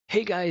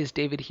Hey guys,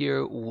 David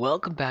here.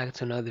 Welcome back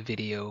to another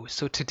video.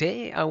 So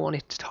today I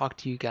wanted to talk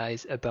to you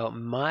guys about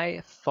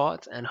my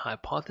thoughts and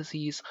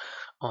hypotheses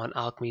on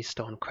alchemy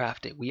stone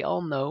crafting. We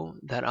all know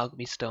that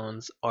alchemy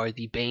stones are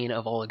the bane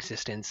of all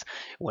existence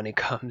when it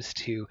comes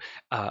to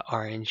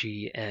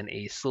RNG and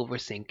a silver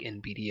sink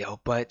in BDO,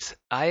 but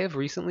I have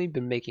recently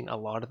been making a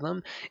lot of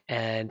them,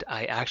 and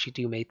I actually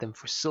do make them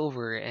for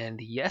silver. And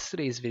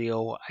yesterday's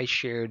video I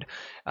shared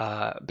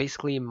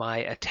basically my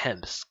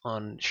attempts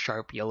on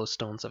sharp yellow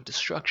stones of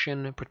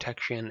destruction,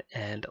 protection,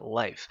 and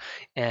life.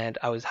 And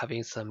I was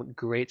having some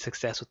great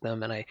success with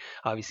them, and I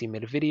obviously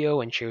made a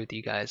video and shared with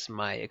you guys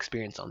my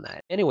experience on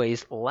that.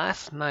 Anyways,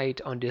 last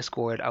night on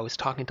Discord, I was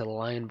talking to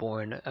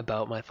Lionborn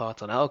about my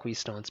thoughts on alchemy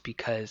stones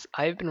because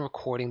I've been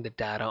recording the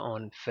data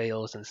on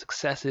fails and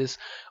successes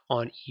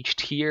on each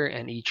tier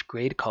and each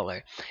grade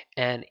color,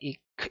 and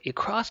it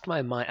crossed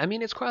my mind. I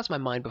mean, it's crossed my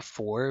mind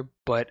before,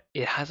 but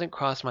it hasn't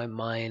crossed my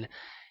mind.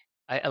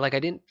 I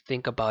didn't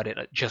think about it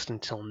just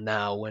until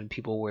now when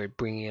people were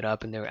bringing it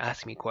up and they were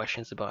asking me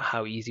questions about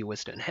how easy it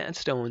was to enhance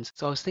stones.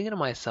 So I was thinking to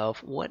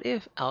myself, what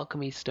if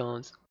alchemy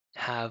stones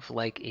have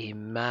like a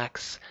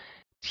max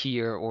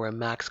tier or a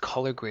max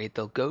color grade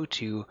they'll go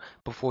to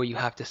before you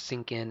have to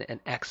sink in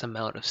an X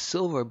amount of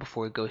silver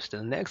before it goes to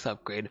the next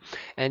upgrade.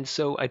 And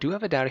so I do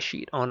have a data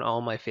sheet on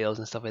all my fails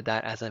and stuff like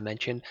that, as I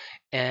mentioned,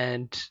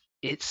 and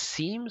it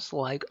seems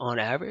like on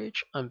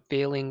average I'm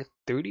failing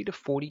 30 to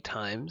 40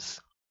 times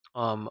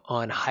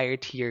on higher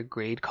tier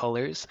grade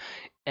colors,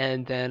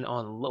 and then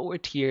on lower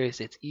tiers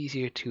it's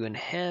easier to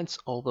enhance,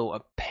 although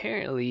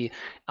apparently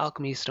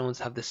alchemy stones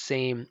have the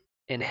same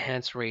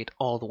enhance rate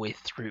all the way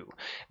through.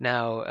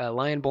 Now,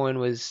 Lionborn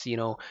was,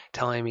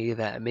 telling me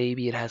that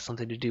maybe it has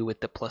something to do with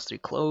the +3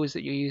 clothes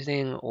that you're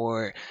using,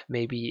 or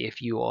maybe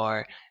if you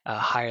are a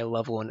higher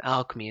level in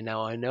alchemy.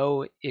 Now, I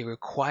know it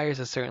requires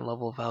a certain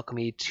level of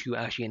alchemy to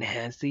actually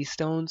enhance these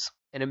stones,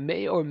 and it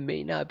may or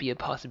may not be a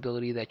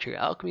possibility that your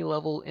alchemy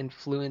level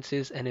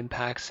influences and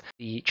impacts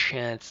the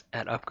chance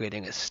at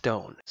upgrading a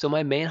stone. So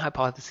my main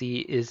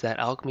hypothesis is that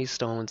alchemy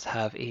stones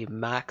have a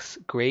max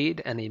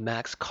grade and a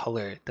max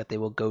color that they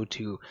will go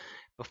to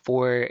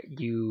before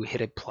you hit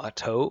a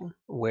plateau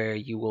where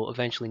you will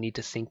eventually need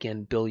to sink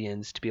in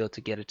billions to be able to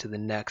get it to the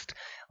next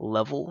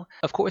level.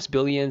 Of course,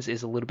 billions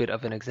is a little bit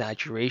of an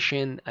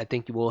exaggeration. I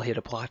think you will hit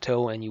a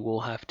plateau and you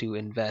will have to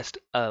invest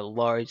a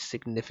large,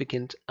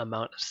 significant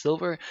amount of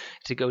silver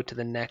to go to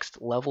the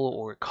next level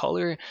or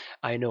color.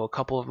 I know a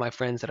couple of my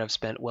friends that have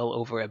spent well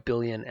over $1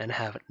 billion and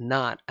have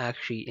not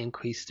actually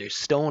increased their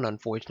stone,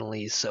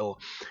 unfortunately. So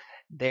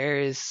there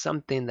is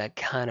something that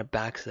kind of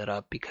backs that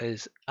up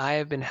because I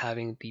have been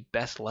having the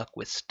best luck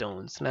with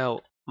stones.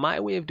 Now, my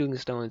way of doing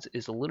stones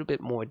is a little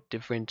bit more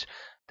different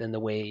than the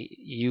way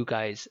you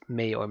guys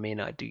may or may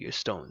not do your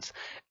stones.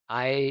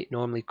 I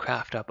normally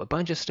craft up a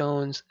bunch of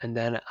stones and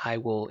then I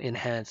will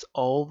enhance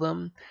all of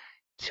them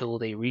till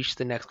they reach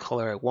the next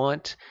color I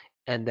want,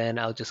 and then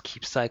I'll just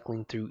keep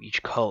cycling through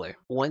each color.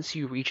 Once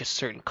you reach a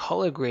certain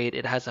color grade,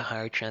 it has a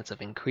higher chance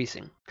of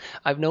increasing.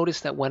 I've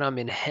noticed that when I'm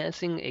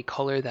enhancing a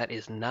color that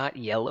is not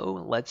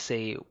yellow, let's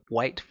say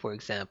white for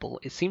example,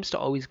 it seems to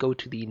always go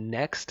to the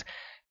next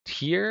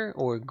tier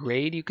or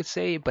grade, you could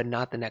say, but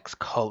not the next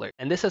color.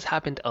 And this has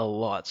happened a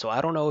lot, so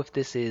I don't know if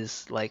this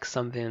is like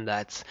something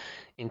that's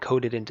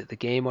encoded into the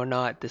game or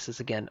not. This is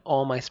again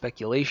all my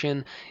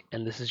speculation,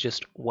 and this is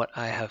just what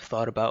I have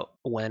thought about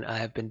when I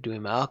have been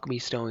doing my alchemy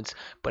stones.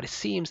 But it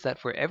seems that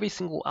for every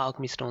single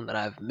alchemy stone that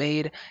I've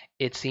made,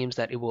 it seems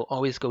that it will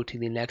always go to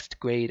the next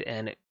grade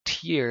and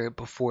tier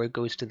before it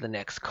goes to the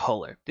next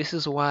color. This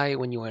is why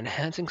when you are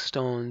enhancing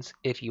stones,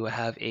 if you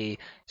have a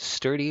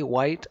sturdy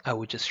white, I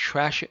would just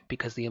trash it,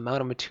 because the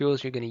amount of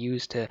materials you're going to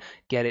use to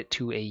get it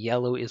to a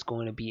yellow is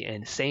going to be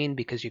insane,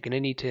 because you're going to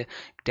need to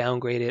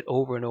downgrade it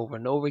over and over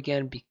and over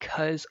again,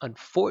 because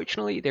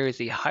unfortunately there is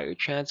a higher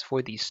chance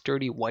for the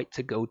sturdy white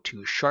to go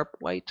to sharp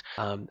white.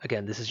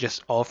 Again, this is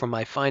just all from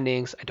my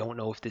findings. I don't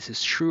know if this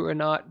is true or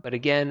not, but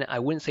again, I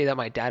wouldn't say that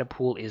my data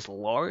pool is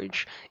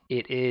large.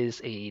 It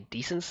is a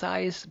decent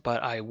size,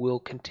 but I will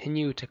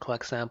continue to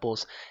collect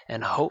samples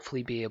and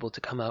hopefully be able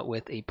to come out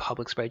with a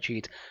public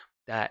spreadsheet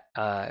that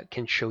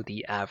can show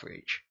the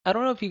average. I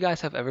don't know if you guys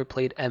have ever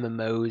played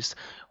MMOs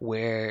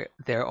where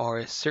there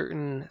are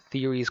certain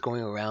theories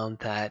going around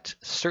that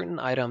certain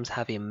items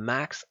have a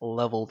max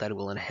level that it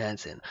will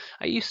enhance in.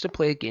 I used to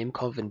play a game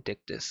called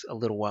Vindictus a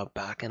little while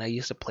back, and I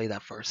used to play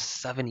that for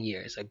 7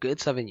 years, a good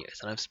 7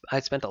 years, and I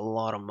spent a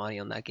lot of money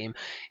on that game.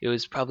 It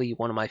was probably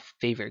one of my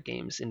favorite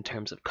games in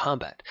terms of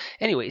combat.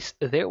 Anyways,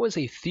 there was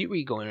a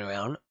theory going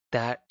around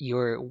that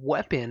your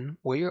weapon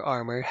or your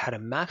armor had a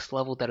max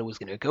level that it was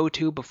going to go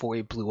to before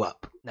it blew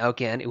up. Now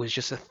again, it was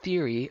just a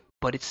theory,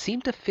 but it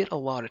seemed to fit a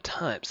lot of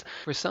times.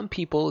 For some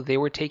people, they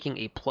were taking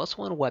a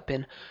 +1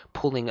 weapon,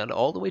 pulling it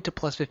all the way to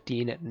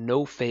 +15,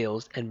 no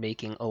fails, and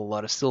making a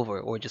lot of silver,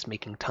 or just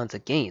making tons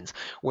of gains.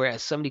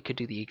 Whereas somebody could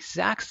do the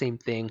exact same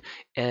thing,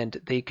 and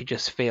they could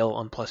just fail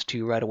on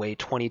 +2 right away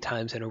 20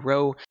 times in a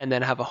row, and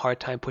then have a hard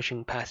time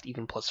pushing past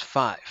even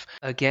 +5.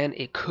 Again,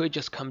 it could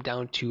just come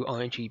down to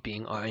RNG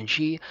being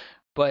RNG,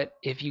 But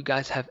if you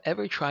guys have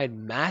ever tried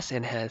mass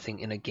enhancing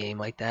in a game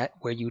like that,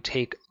 where you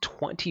take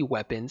 20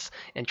 weapons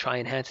and try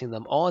enhancing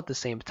them all at the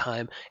same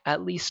time,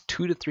 at least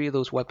 2 to 3 of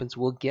those weapons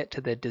will get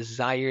to the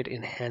desired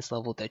enhanced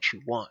level that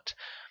you want.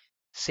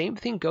 Same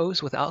thing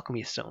goes with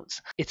alchemy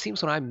stones. It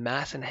seems when I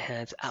mass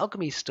enhance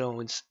alchemy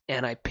stones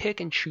and I pick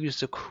and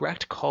choose the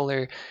correct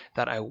color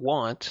that I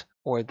want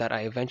or that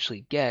I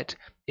eventually get,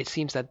 it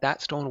seems that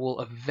that stone will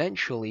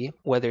eventually,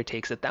 whether it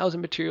takes 1,000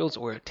 materials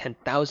or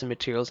 10,000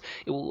 materials,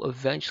 it will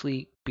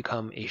eventually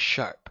become a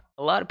sharp.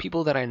 A lot of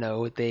people that I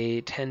know,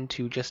 they tend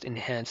to just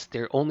enhance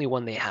their only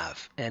one they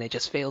have, and it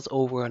just fails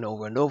over and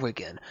over and over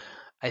again.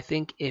 I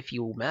think if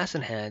you mass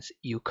enhance,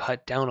 you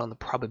cut down on the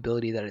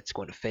probability that it's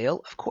going to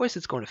fail. Of course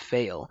it's going to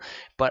fail,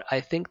 but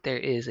I think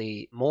there's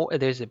a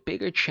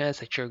bigger chance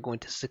that you're going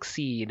to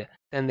succeed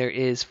than there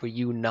is for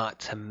you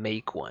not to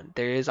make one.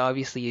 There is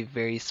obviously a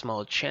very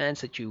small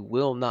chance that you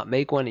will not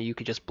make one and you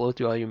could just blow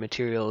through all your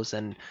materials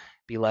and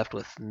be left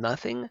with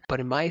nothing.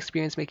 But in my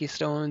experience making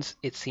stones,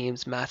 it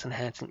seems mass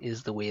enhancing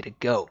is the way to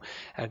go.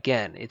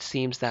 Again, it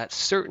seems that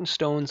certain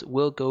stones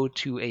will go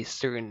to a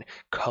certain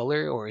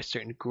color or a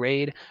certain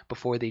grade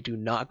before they do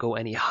not go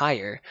any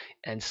higher,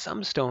 and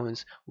some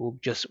stones will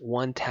just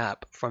one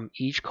tap from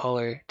each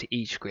color to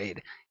each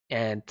grade.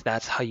 And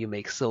that's how you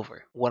make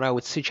silver. What I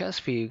would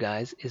suggest for you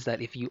guys is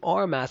that if you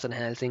are mass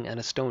enhancing and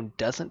a stone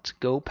doesn't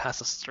go past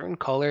a certain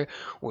color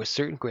or a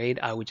certain grade,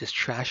 I would just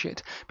trash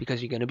it,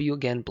 because you're going to be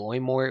again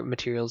blowing more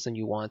materials than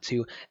you want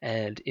to.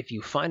 And if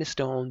you find a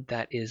stone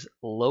that is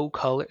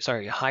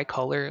high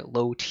color,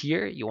 low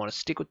tier, you want to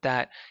stick with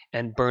that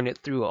and burn it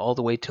through all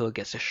the way till it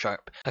gets to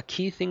sharp. A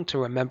key thing to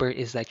remember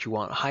is that you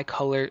want high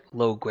color,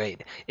 low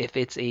grade. If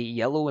it's a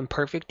yellow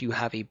imperfect, you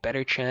have a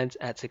better chance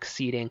at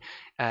succeeding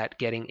at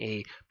getting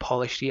a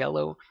polished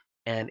yellow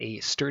and a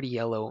sturdy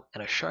yellow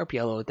and a sharp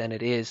yellow than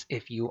it is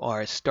if you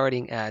are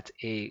starting at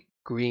a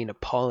green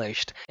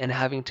polished and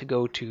having to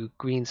go to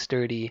green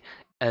sturdy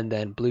and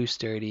then blue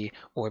sturdy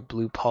or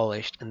blue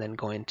polished and then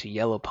going to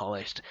yellow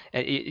polished.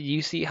 And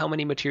you see how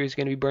many materials are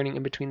going to be burning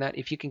in between that?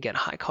 If you can get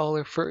high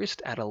color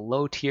first at a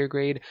low tier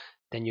grade,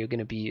 then you're going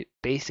to be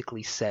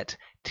basically set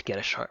to get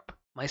a sharp.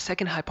 My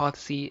second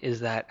hypothesis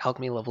is that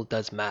alchemy level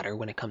does matter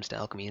when it comes to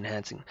alchemy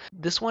enhancing.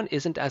 This one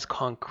isn't as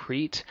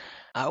concrete.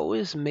 I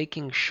was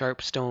making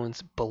sharp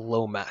stones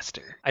below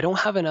master. I don't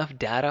have enough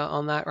data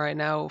on that right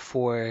now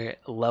for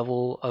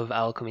level of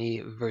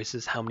alchemy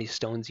versus how many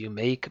stones you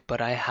make,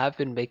 but I have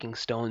been making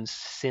stones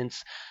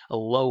since a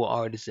low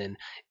artisan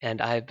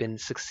and I've been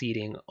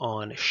succeeding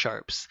on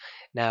sharps.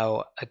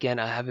 Now, again,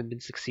 I haven't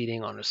been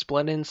succeeding on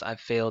resplendence. I've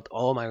failed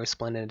all my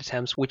resplendent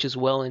attempts, which is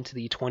well into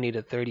the 20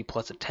 to 30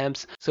 plus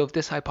attempts. So if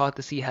this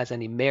hypothesis has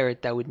any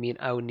merit, that would mean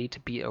I would need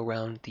to be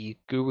around the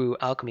guru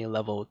alchemy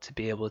level to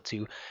be able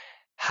to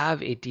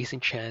have a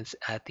decent chance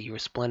at the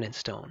resplendent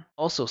stone.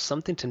 Also,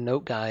 something to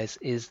note, guys,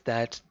 is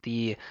that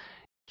the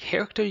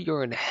character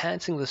you're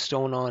enhancing the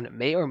stone on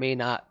may or may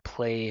not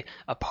play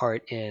a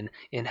part in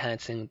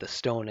enhancing the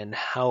stone and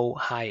how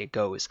high it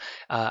goes.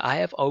 I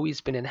have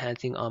always been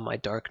enhancing on my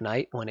Dark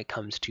Knight when it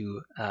comes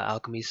to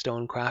alchemy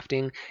stone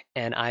crafting,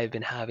 and I've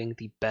been having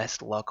the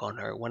best luck on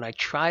her. When I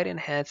tried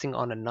enhancing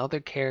on another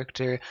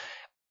character,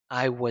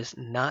 I was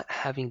not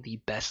having the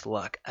best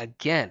luck.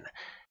 Again,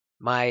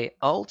 my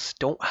alts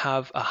don't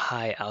have a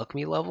high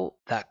alchemy level.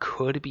 That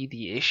could be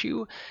the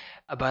issue,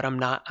 but I'm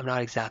not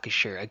exactly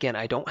sure. Again,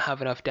 I don't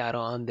have enough data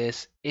on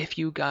this. If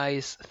you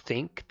guys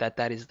think that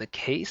that is the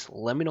case,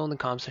 let me know in the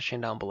comment section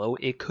down below.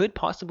 It could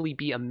possibly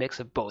be a mix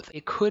of both.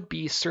 It could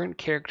be certain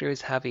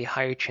characters have a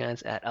higher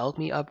chance at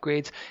alchemy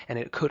upgrades, and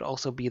it could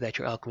also be that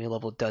your alchemy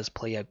level does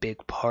play a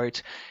big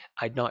part.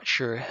 I'm not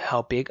sure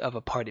how big of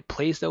a part it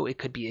plays though. It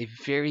could be a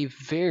very,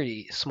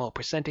 very small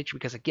percentage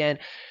because again,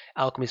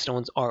 alchemy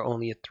stones are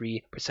only a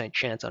 3%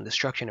 chance on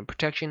destruction and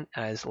protection,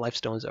 as life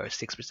stones are a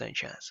 6%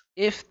 chance.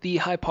 If the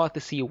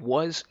hypothesis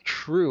was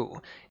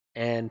true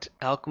and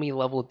alchemy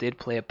level did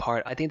play a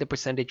part, I think the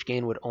percentage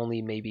gain would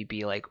only maybe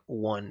be like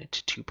 1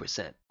 to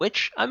 2%,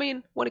 which, I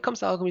mean, when it comes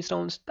to alchemy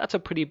stones, that's a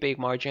pretty big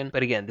margin.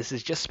 But again, this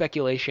is just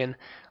speculation.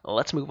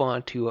 Let's move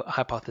on to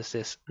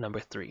hypothesis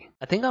number 3.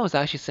 I think I was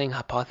actually saying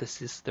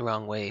hypothesis the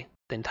wrong way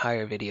the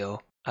entire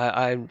video.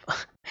 I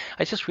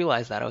just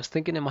realized that. I was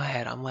thinking in my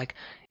head, I'm like,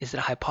 is it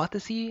a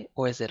hypothesis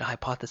or is it a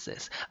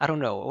hypothesis? I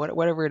don't know.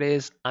 Whatever it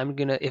is, I'm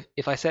gonna,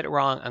 if I said it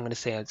wrong, I'm gonna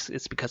say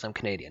it's because I'm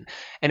Canadian.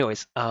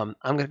 Anyways, I'm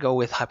gonna go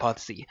with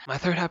hypothesis. My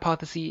third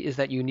hypothesis is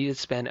that you need to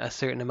spend a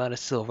certain amount of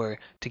silver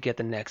to get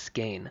the next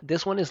gain.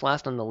 This one is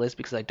last on the list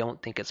because I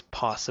don't think it's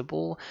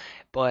possible,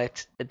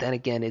 but then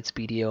again, it's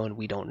BDO and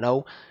we don't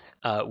know.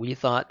 We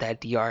thought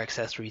that DR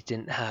accessories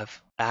didn't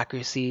have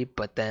accuracy,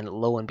 but then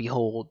lo and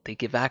behold, they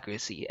give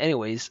accuracy.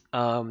 Anyways,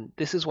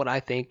 this is what I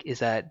think, is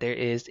that there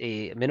is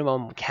a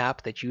minimum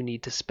cap that you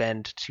need to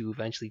spend to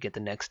eventually get the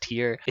next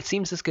tier. It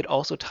seems this could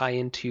also tie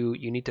into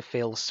you need to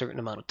fail a certain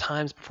amount of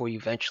times before you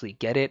eventually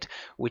get it,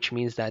 which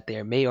means that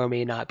there may or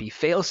may not be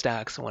fail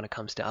stacks when it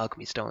comes to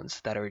alchemy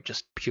stones that are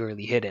just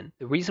purely hidden.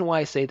 The reason why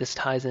I say this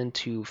ties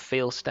into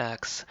fail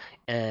stacks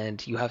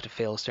and you have to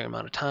fail a certain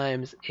amount of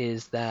times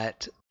is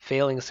that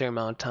failing a certain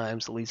amount of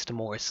times leads to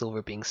more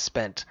silver being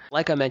spent.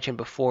 Like I mentioned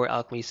before,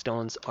 alchemy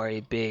stones are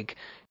a big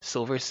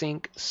silver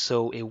sink,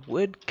 so it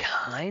would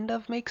kind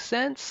of make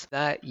sense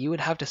that you would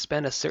have to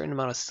spend a certain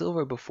amount of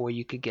silver before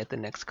you could get the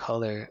next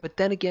color. But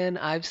then again,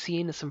 I've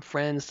seen some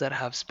friends that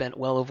have spent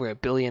well over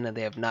 $1 billion and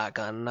they have not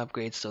gotten an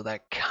upgrade, so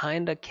that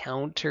kind of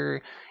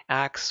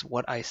counteracts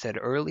what I said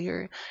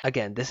earlier.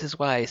 Again, this is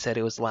why I said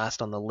it was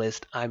last on the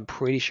list. I'm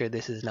pretty sure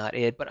this is not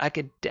it, but I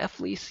could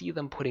definitely see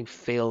them putting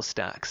fail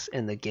stacks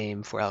in the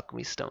game for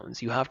alchemy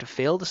stones. You have to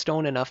fail the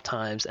stone enough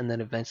times and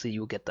then eventually you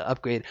will get the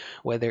upgrade,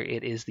 whether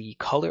it is the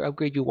color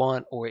upgrade you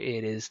want or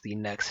it is the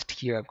next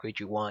tier upgrade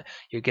you want.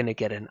 You're going to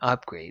get an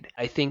upgrade.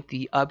 I think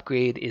the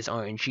upgrade is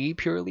RNG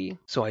purely,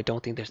 so I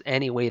don't think there's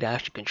any way to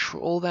actually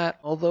control that.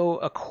 Although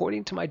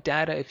according to my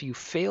data, if you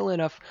fail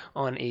enough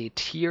on a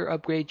tier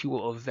upgrade, you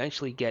will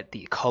eventually get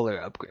the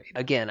color upgrade.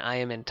 Again, I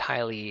am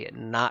entirely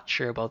not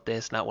sure about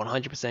this, not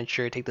 100%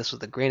 sure. Take this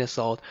with a grain of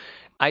salt.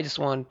 I just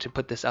wanted to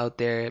put this out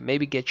there,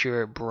 maybe get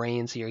your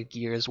brains, your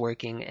gears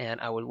working,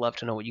 and I would love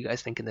to know what you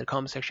guys think in the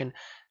comment section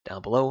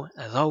down below.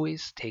 As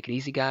always, take it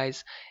easy,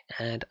 guys,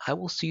 and I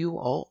will see you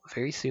all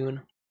very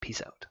soon.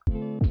 Peace out.